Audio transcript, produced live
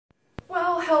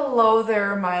hello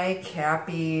there, my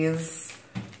Cappies.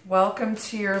 Welcome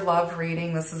to your love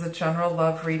reading. This is a general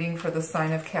love reading for the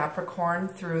sign of Capricorn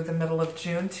through the middle of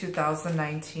June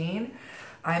 2019.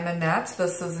 I'm Annette.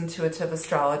 This is Intuitive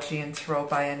Astrology and Tarot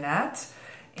by Annette.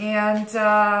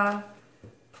 And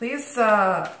please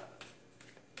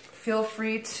feel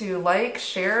free to like,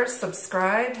 share,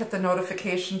 subscribe, hit the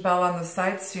notification bell on the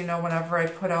side so you know whenever I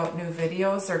put out new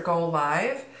videos or go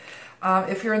live.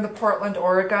 If you're in the Portland,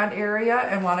 Oregon area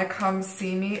and want to come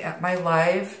see me at my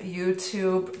live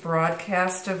YouTube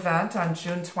broadcast event on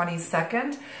June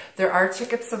 22nd, there are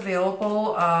tickets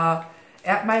available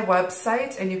at my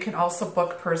website, and you can also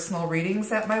book personal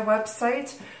readings at my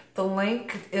website. The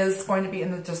link is going to be in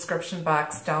the description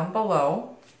box down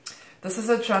below. This is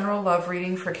a general love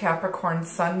reading for Capricorn,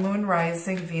 Sun, Moon,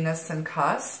 Rising, Venus, and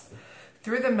Cusp.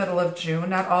 Through the middle of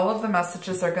June, not all of the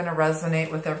messages are going to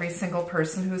resonate with every single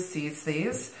person who sees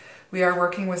these. We are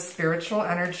working with spiritual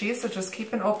energy, so just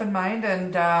keep an open mind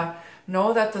and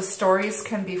know that the stories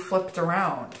can be flipped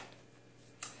around.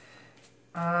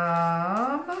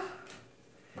 And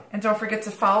don't forget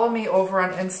to follow me over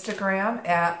on Instagram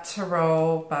at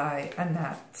Tarot by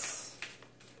Annette.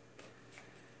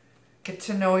 Get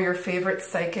to know your favorite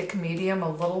psychic medium a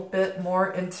little bit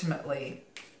more intimately.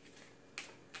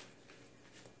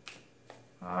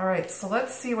 All right, so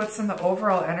let's see what's in the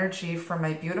overall energy for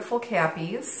my beautiful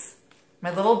Cappies,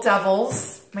 my little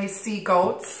devils, my sea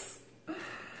goats,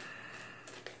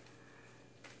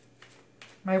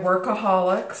 my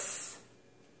workaholics.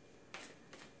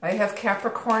 I have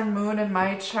Capricorn moon in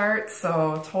my chart,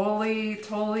 so totally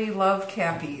love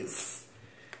Cappies.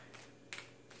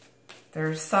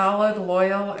 They're solid,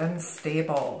 loyal, and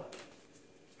stable,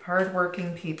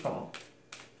 hardworking people.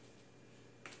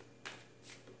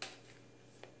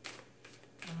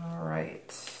 All right,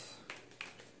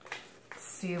 let's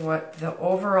see what the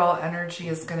overall energy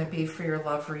is going to be for your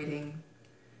love reading.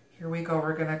 Here we go.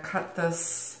 We're going to cut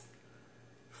this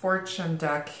fortune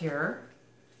deck here.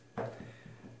 All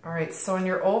right, so in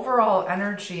your overall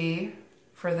energy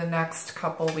for the next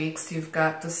couple weeks, you've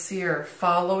got the seer.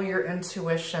 Follow your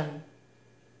intuition.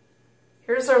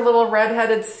 Here's our little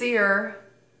red-headed seer.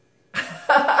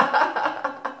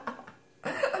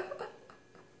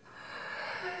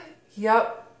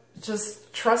 Yep.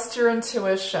 Just trust your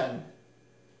intuition.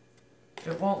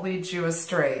 It won't lead you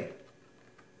astray.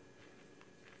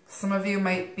 Some of you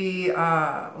might be,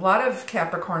 a lot of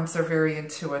Capricorns are very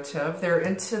intuitive. They're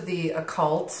into the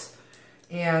occult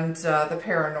and the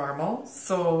paranormal.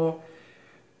 So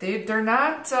they're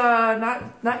not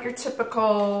your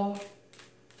typical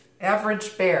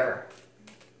average bear.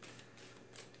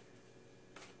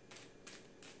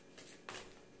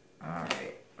 All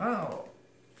right. Oh.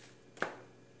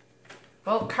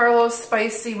 Well, Carlos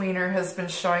Spicy Wiener has been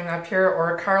showing up here,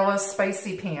 or Carlos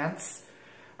Spicy Pants.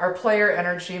 Our player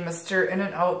energy, Mr. In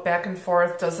and Out, back and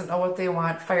forth, doesn't know what they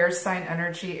want. Fire sign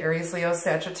energy, Aries, Leo,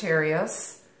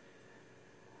 Sagittarius.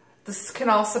 This can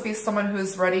also be someone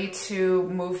who's ready to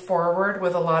move forward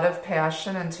with a lot of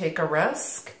passion and take a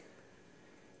risk.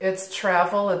 It's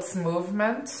travel, it's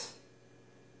movement.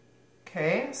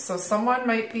 Okay, so someone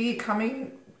might be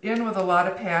coming in with a lot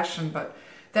of passion, but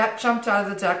that jumped out of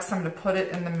the deck, so I'm going to put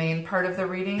it in the main part of the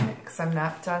reading because I'm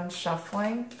not done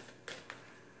shuffling.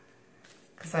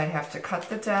 Because I have to cut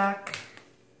the deck,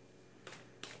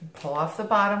 and pull off the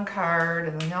bottom card,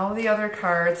 and then all the other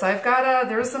cards. I've got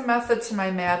there's a method to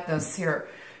my madness here.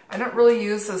 I don't really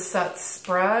use a set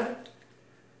spread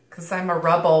because I'm a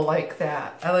rebel like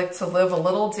that. I like to live a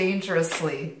little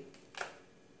dangerously.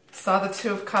 Saw the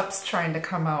Two of Cups trying to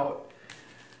come out.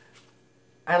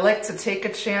 I like to take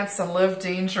a chance and live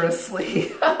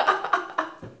dangerously.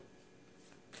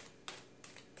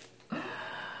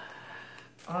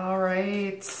 All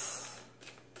right.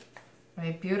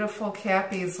 My beautiful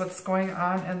Cappies, what's going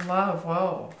on in love?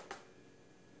 Whoa.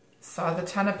 Saw the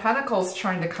Ten of Pentacles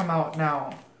trying to come out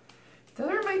now.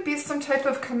 There might be some type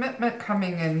of commitment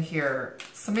coming in here.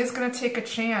 Somebody's going to take a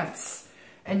chance.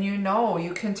 And you know,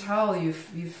 you can tell, you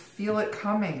feel it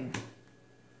coming.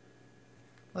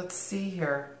 Let's see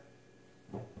here.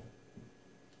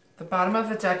 The bottom of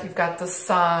the deck, you've got the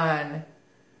Sun.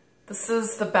 This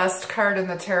is the best card in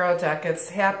the tarot deck. It's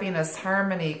happiness,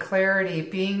 harmony, clarity,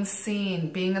 being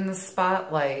seen, being in the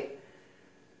spotlight.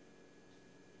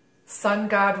 Sun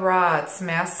God Ra, it's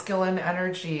masculine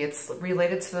energy. It's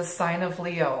related to the sign of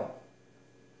Leo.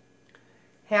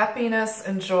 Happiness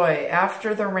and joy.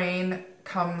 After the rain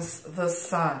comes the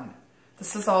sun.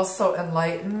 This is also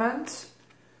enlightenment.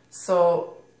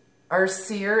 So our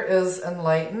seer is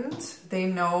enlightened. They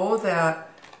know that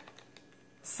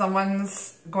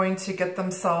Someone's going to get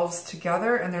themselves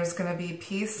together, and there's going to be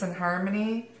peace and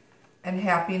harmony and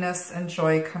happiness and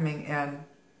joy coming in.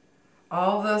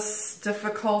 All this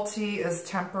difficulty is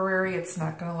temporary. It's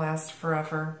not going to last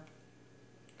forever.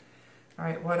 All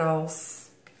right, what else?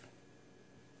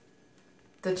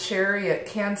 The Chariot,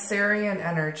 Cancerian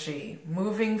energy,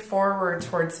 moving forward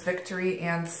towards victory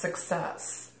and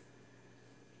success.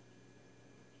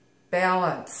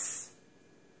 Balance.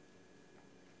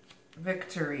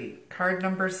 Victory. Card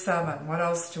number 7. What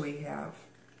else do we have?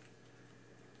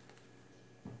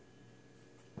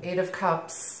 8 of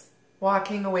Cups.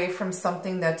 Walking away from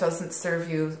something that doesn't serve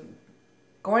you.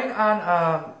 Going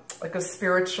on like a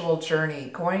spiritual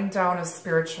journey. Going down a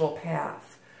spiritual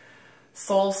path.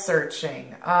 Soul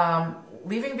searching.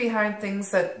 Leaving behind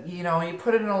things that, you know, you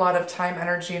put in a lot of time,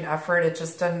 energy, and effort. It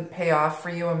just didn't pay off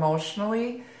for you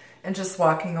emotionally. And just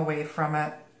walking away from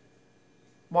it.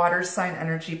 Water sign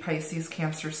energy, Pisces,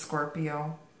 Cancer,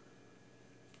 Scorpio.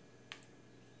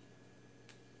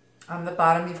 On the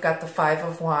bottom, you've got the 5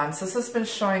 of Wands. This has been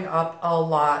showing up a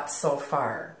lot so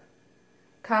far.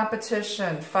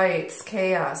 Competition, fights,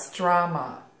 chaos,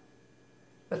 drama.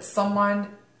 But someone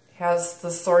has the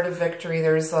sword of victory.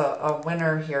 There's a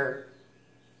winner here.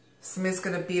 Somebody's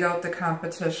going to beat out the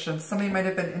competition. Somebody might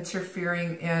have been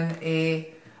interfering in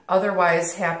a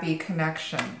otherwise happy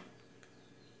connection.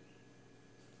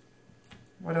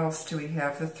 What else do we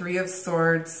have? The 3 of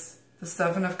Swords, the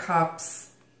 7 of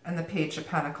Cups, and the Page of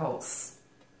Pentacles.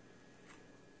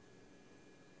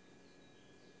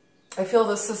 I feel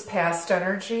this is past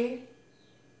energy.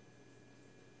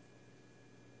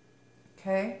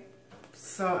 Okay.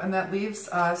 So, and that leaves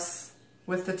us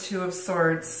with the 2 of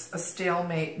Swords, a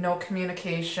stalemate, no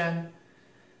communication,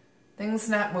 things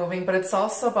not moving, but it's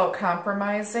also about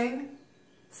compromising.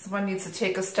 Someone needs to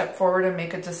take a step forward and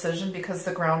make a decision because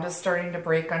the ground is starting to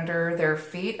break under their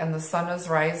feet and the sun is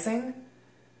rising.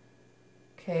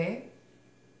 Okay.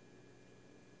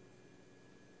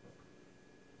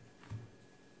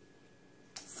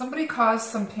 Somebody caused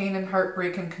some pain and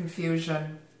heartbreak and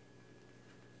confusion.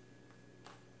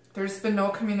 There's been no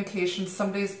communication.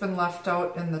 Somebody's been left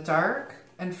out in the dark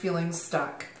and feeling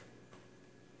stuck.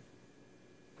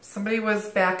 Somebody was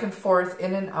back and forth,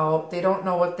 in and out. They don't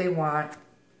know what they want.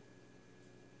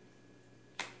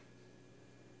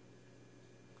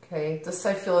 Okay, this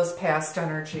I feel is past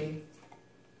energy.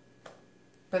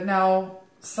 But now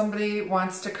somebody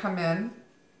wants to come in.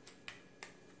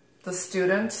 The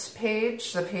Student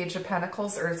page, the Page of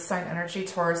Pentacles, Earth sign energy,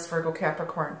 Taurus, Virgo,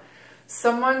 Capricorn.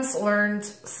 Someone's learned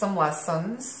some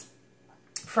lessons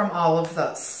from all of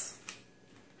this.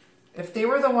 If they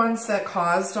were the ones that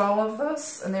caused all of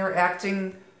this and they were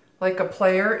acting like a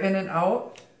player in and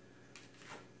out,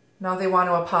 now they want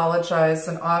to apologize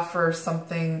and offer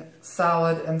something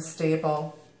solid and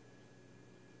stable.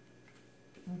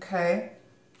 Okay?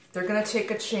 They're going to take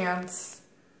a chance.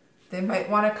 They might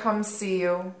want to come see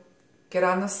you, get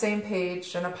on the same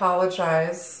page and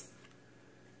apologize.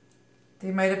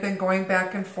 They might have been going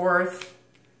back and forth,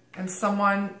 and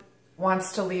someone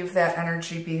wants to leave that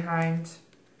energy behind.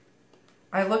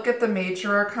 I look at the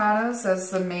major arcanas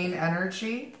as the main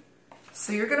energy.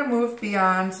 So you're going to move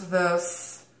beyond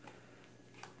this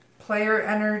player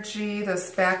energy,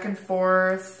 this back and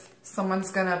forth.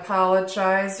 Someone's going to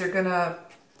apologize. You're going to,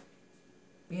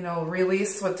 you know,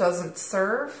 release what doesn't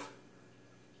serve.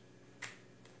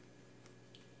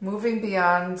 Moving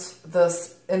beyond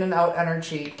this in and out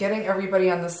energy, getting everybody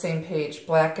on the same page,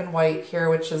 black and white here,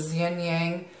 which is yin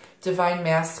yang, divine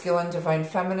masculine, divine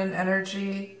feminine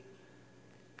energy.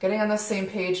 Getting on the same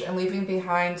page and leaving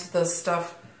behind the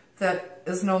stuff that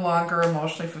is no longer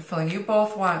emotionally fulfilling. You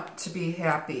both want to be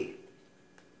happy.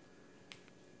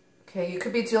 Okay, you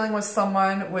could be dealing with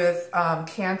someone with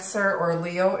Cancer or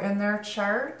Leo in their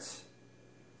chart.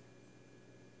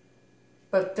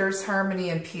 But there's harmony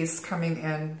and peace coming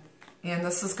in. And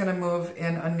this is going to move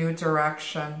in a new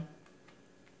direction.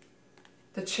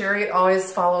 The Chariot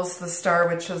always follows the star,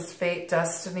 which is fate,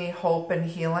 destiny, hope, and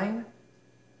healing.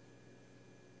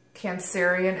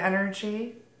 Cancerian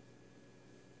energy.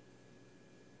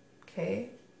 Okay.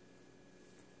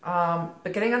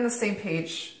 But getting on the same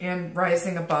page and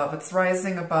rising above. It's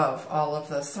rising above all of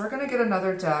this. So we're going to get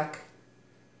another deck.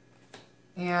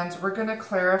 And we're going to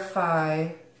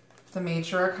clarify the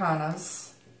major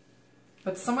arcanas.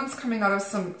 But someone's coming out of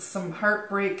some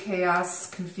heartbreak, chaos,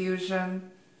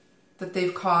 confusion that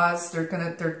they've caused.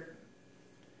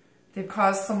 They've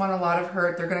caused someone a lot of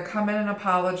hurt. They're going to come in and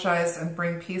apologize and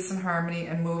bring peace and harmony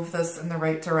and move this in the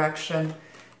right direction.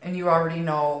 And you already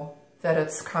know that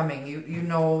it's coming. You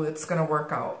know it's going to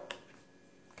work out.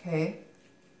 Okay?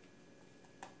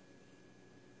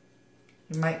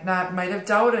 You might have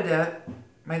doubted it,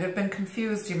 might have been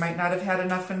confused. You might not have had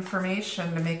enough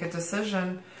information to make a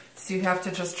decision, so you have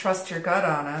to just trust your gut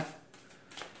on it.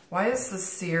 Why is the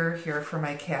seer here for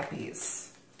my Cappies?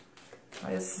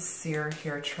 Why is the seer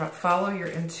here? Follow your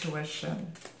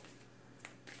intuition.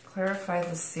 Clarify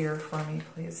the seer for me,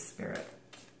 please, Spirit.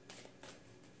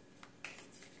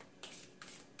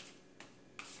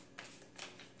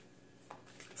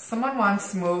 Someone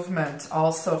wants movement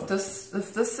also.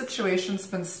 If this situation's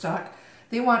been stuck,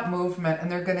 they want movement,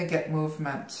 and they're going to get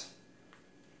movement.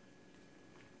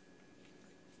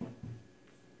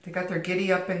 They got their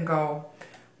giddy up and go.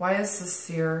 Why is the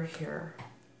seer here?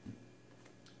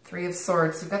 Three of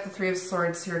Swords. We've got the Three of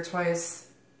Swords here twice.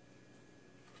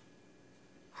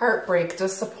 Heartbreak,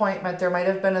 disappointment. There might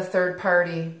have been a third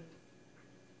party.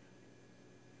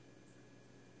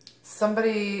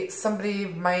 Somebody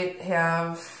might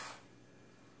have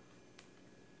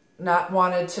not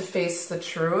wanted to face the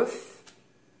truth.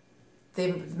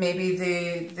 Maybe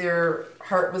their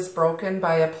heart was broken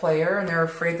by a player and they're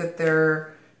afraid that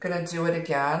they're going to do it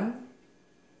again.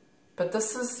 But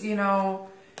this is, you know,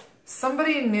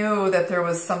 somebody knew that there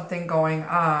was something going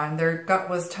on. Their gut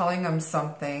was telling them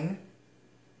something.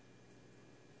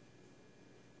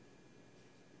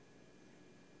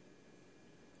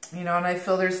 You know, and I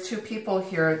feel there's two people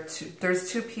here. There's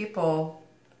two people.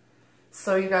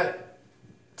 So you got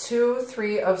 2,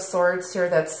 3 of Swords here.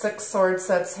 That's 6 swords.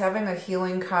 That's having a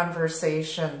healing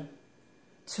conversation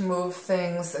to move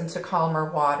things into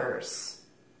calmer waters.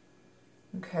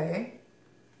 Okay.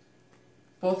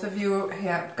 Both of you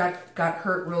have got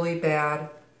hurt really bad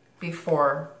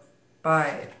before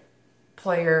by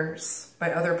players,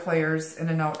 by other players, in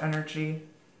and out energy.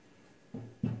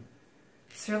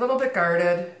 So you're a little bit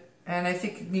guarded, and I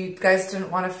think you guys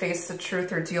didn't want to face the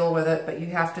truth or deal with it, but you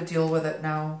have to deal with it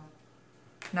now.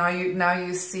 Now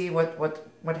you see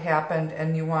what happened,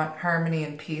 and you want harmony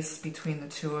and peace between the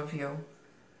two of you.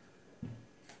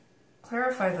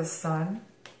 Clarify the Sun.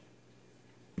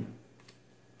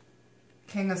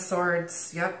 King of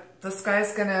Swords. Yep, this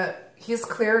guy's he's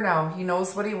clear now. He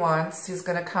knows what he wants. He's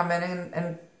gonna come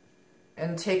in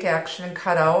and take action and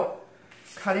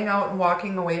cutting out and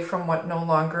walking away from what no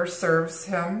longer serves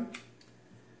him.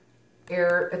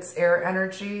 It's air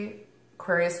energy,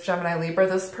 Aquarius, Gemini, Libra.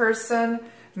 This person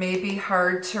may be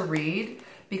hard to read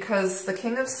because the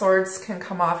King of Swords can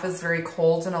come off as very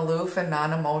cold and aloof and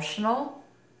non-emotional.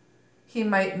 He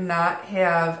might not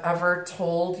have ever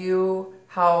told you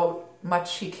how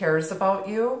much he cares about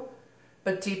you,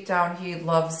 but deep down he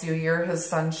loves you. You're his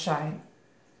sunshine.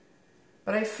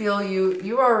 But I feel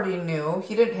you already knew.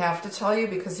 He didn't have to tell you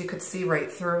because you could see right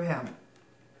through him.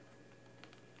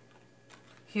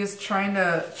 He is trying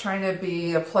to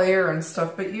be a player and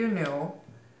stuff, but you knew.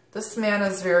 This man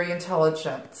is very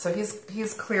intelligent, so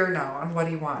he's clear now on what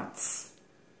he wants.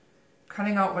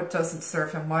 Cutting out what doesn't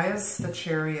serve him. Why is the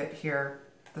Chariot here?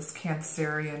 This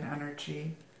Cancerian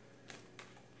energy.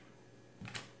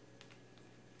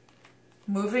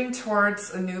 Moving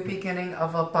towards a new beginning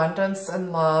of abundance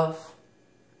and love,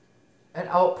 an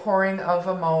outpouring of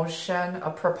emotion,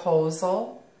 a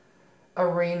proposal, a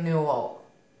renewal.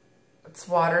 It's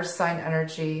water sign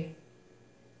energy.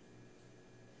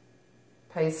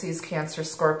 Pisces, Cancer,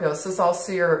 Scorpio. This is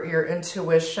also your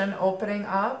intuition opening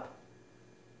up.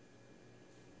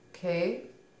 Okay.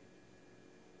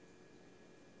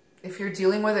 If you're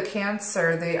dealing with a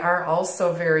Cancer, they are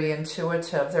also very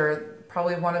intuitive. They're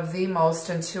probably one of the most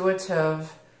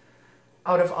intuitive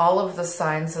out of all of the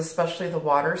signs, especially the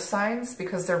water signs,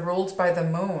 because they're ruled by the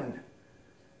moon,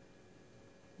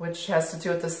 which has to do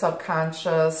with the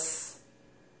subconscious,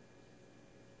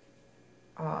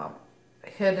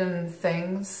 hidden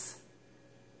things.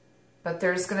 But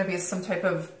there's going to be some type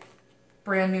of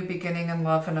brand new beginning in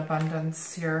love and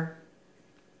abundance here.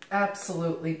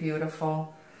 Absolutely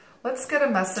beautiful. Let's get a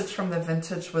message from the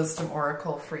Vintage Wisdom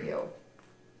Oracle for you.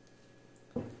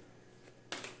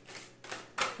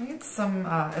 I need some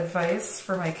advice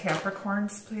for my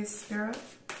Capricorns, please, Spirit.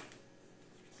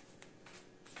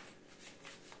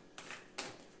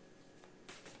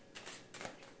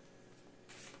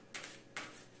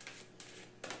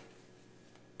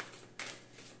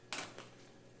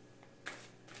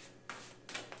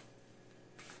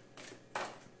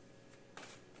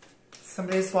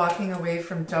 Somebody's walking away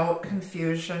from doubt,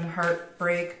 confusion,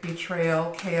 heartbreak, betrayal,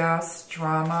 chaos,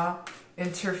 drama,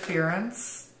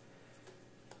 interference.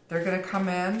 They're going to come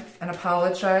in and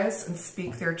apologize and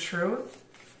speak their truth.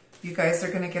 You guys are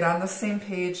going to get on the same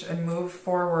page and move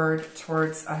forward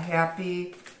towards a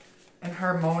happy and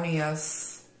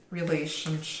harmonious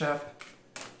relationship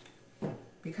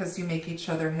because you make each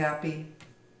other happy.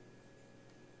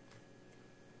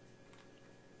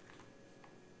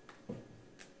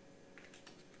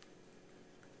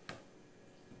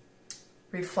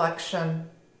 reflection.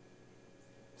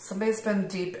 Somebody's been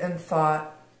deep in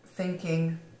thought,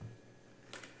 thinking,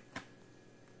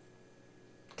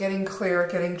 getting clear,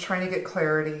 trying to get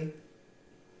clarity.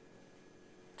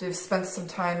 They've spent some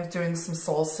time doing some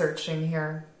soul searching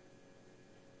here.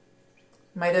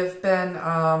 Might have been,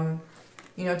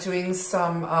 you know, doing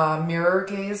some mirror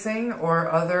gazing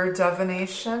or other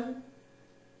divination.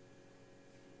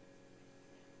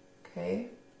 Okay.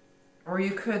 Or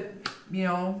you could, you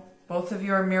know, both of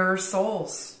you are mirror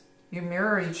souls. You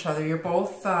mirror each other. You're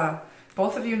both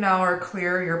of you now are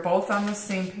clear. You're both on the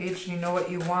same page. You know what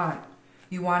you want.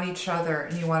 You want each other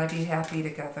and you want to be happy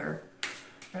together.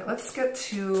 All right, let's get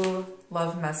to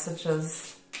love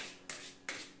messages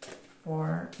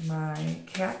for my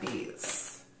Cappies.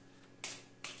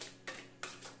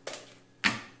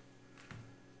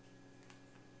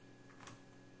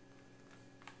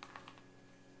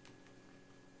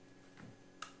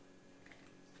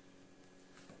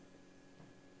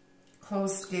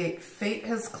 Closed gate. Fate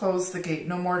has closed the gate.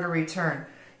 No more to return.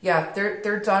 Yeah,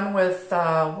 they're done with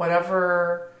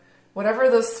whatever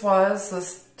this was,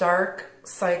 this dark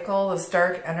cycle, this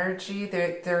dark energy.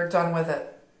 They're done with it.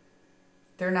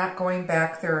 They're not going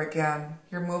back there again.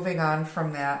 You're moving on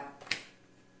from that.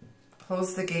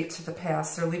 Close the gate to the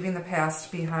past. They're leaving the past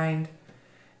behind.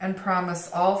 And promise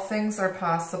all things are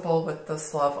possible with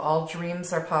this love. All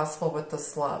dreams are possible with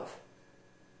this love.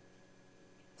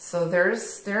 So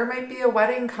there might be a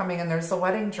wedding coming, and there's a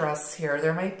wedding dress here.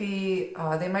 There might be,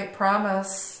 they might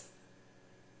promise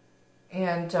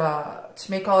and to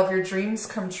make all of your dreams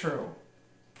come true.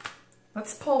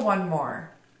 Let's pull one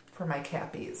more for my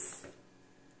Cappies.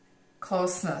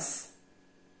 Closeness.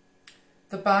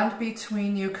 The bond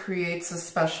between you creates a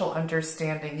special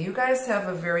understanding. You guys have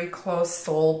a very close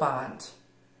soul bond.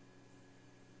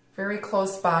 Very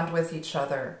close bond with each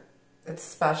other. It's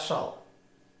special.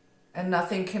 And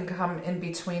nothing can come in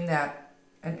between that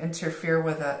and interfere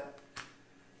with it.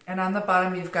 And on the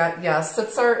bottom you've got, yes,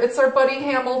 it's our buddy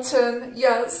Hamilton.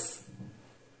 Yes.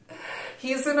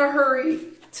 He's in a hurry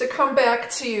to come back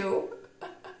to you.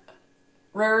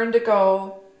 Raring to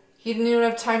go. He didn't even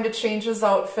have time to change his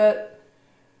outfit.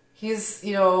 He's,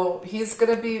 you know, he's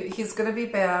gonna be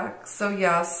back. So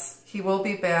yes, he will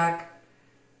be back.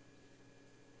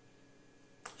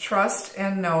 Trust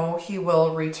and know he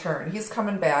will return. He's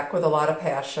coming back with a lot of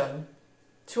passion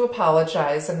to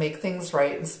apologize and make things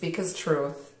right and speak his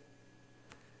truth.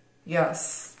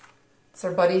 Yes, it's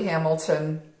our buddy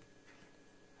Hamilton.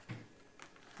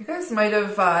 You guys might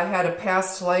have had a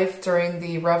past life during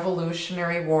the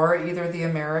Revolutionary War, either the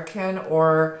American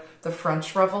or the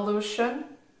French Revolution.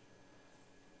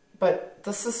 But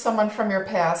this is someone from your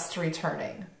past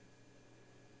returning.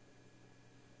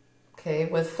 Okay,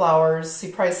 with flowers.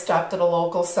 He probably stopped at a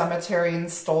local cemetery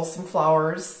and stole some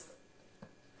flowers.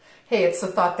 Hey, it's a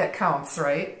thought that counts,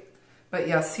 right? But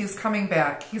yes, he's coming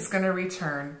back. He's going to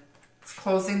return. It's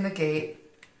closing the gate.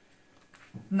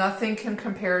 Nothing can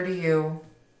compare to you.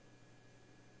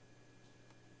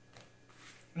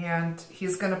 And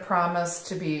he's going to promise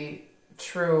to be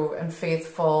true and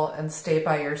faithful and stay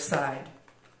by your side.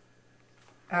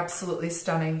 Absolutely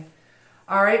stunning.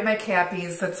 All right, my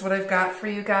Cappies, that's what I've got for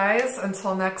you guys.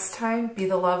 Until next time, be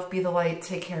the love, be the light.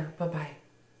 Take care. Bye-bye.